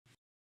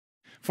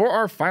For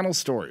our final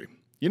story,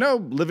 you know,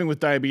 living with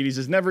diabetes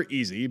is never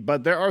easy,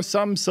 but there are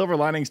some silver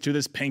linings to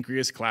this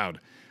pancreas cloud.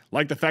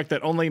 Like the fact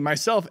that only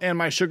myself and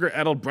my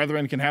sugar-addled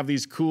brethren can have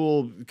these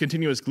cool,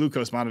 continuous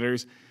glucose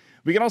monitors.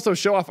 We can also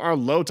show off our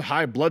low to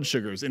high blood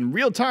sugars in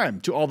real time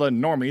to all the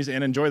normies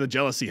and enjoy the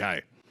jealousy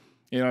high.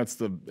 You know, it's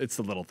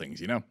the little things,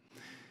 you know?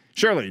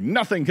 Surely,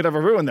 nothing could ever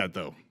ruin that,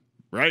 though,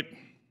 right?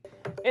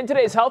 In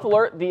today's health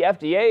alert, the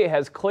FDA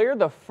has cleared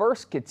the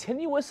first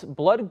continuous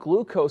blood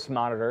glucose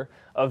monitor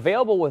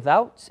available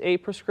without a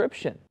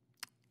prescription.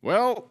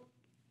 Well,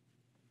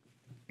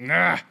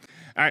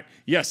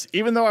 yes,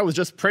 even though I was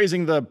just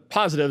praising the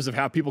positives of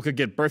how people could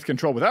get birth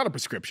control without a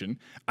prescription,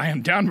 I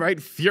am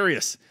downright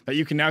furious that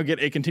you can now get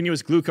a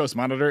continuous glucose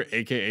monitor,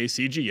 aka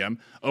CGM,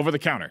 over the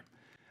counter.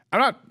 I'm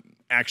not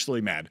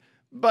actually mad,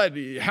 but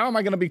how am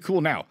I going to be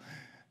cool now?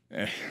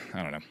 I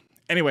don't know.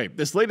 Anyway,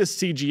 this latest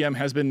CGM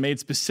has been made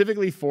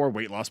specifically for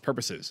weight loss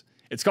purposes.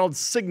 It's called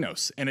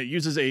Signos, and it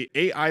uses an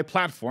AI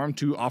platform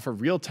to offer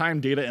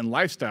real-time data and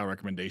lifestyle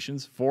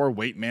recommendations for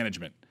weight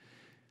management.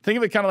 Think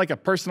of it kind of like a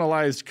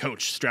personalized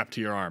coach strapped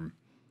to your arm.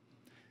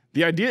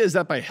 The idea is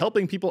that by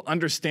helping people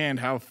understand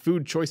how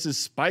food choices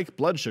spike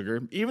blood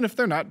sugar, even if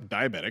they're not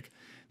diabetic,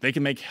 they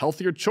can make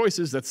healthier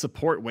choices that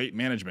support weight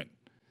management.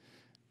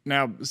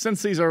 Now,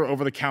 since these are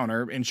over the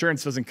counter,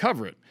 insurance doesn't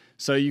cover it,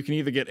 so you can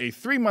either get a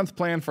 3-month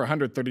plan for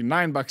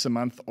 $139 a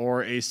month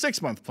or a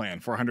 6-month plan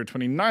for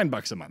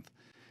 $129 a month.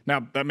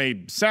 Now, that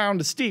may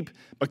sound steep,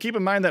 but keep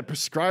in mind that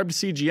prescribed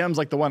CGMs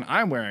like the one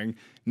I'm wearing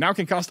now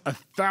can cost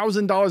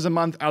 $1,000 a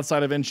month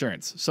outside of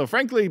insurance. So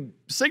frankly,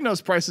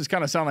 Signos prices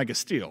kind of sound like a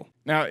steal.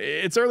 Now,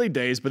 it's early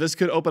days, but this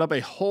could open up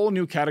a whole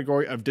new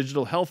category of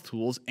digital health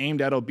tools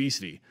aimed at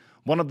obesity,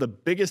 one of the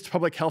biggest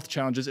public health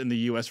challenges in the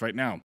US right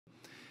now.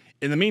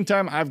 In the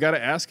meantime, I've got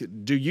to ask,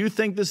 do you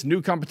think this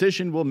new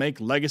competition will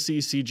make legacy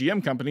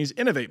CGM companies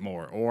innovate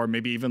more, or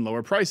maybe even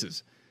lower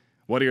prices?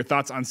 What are your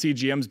thoughts on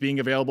CGMs being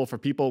available for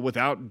people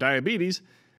without diabetes?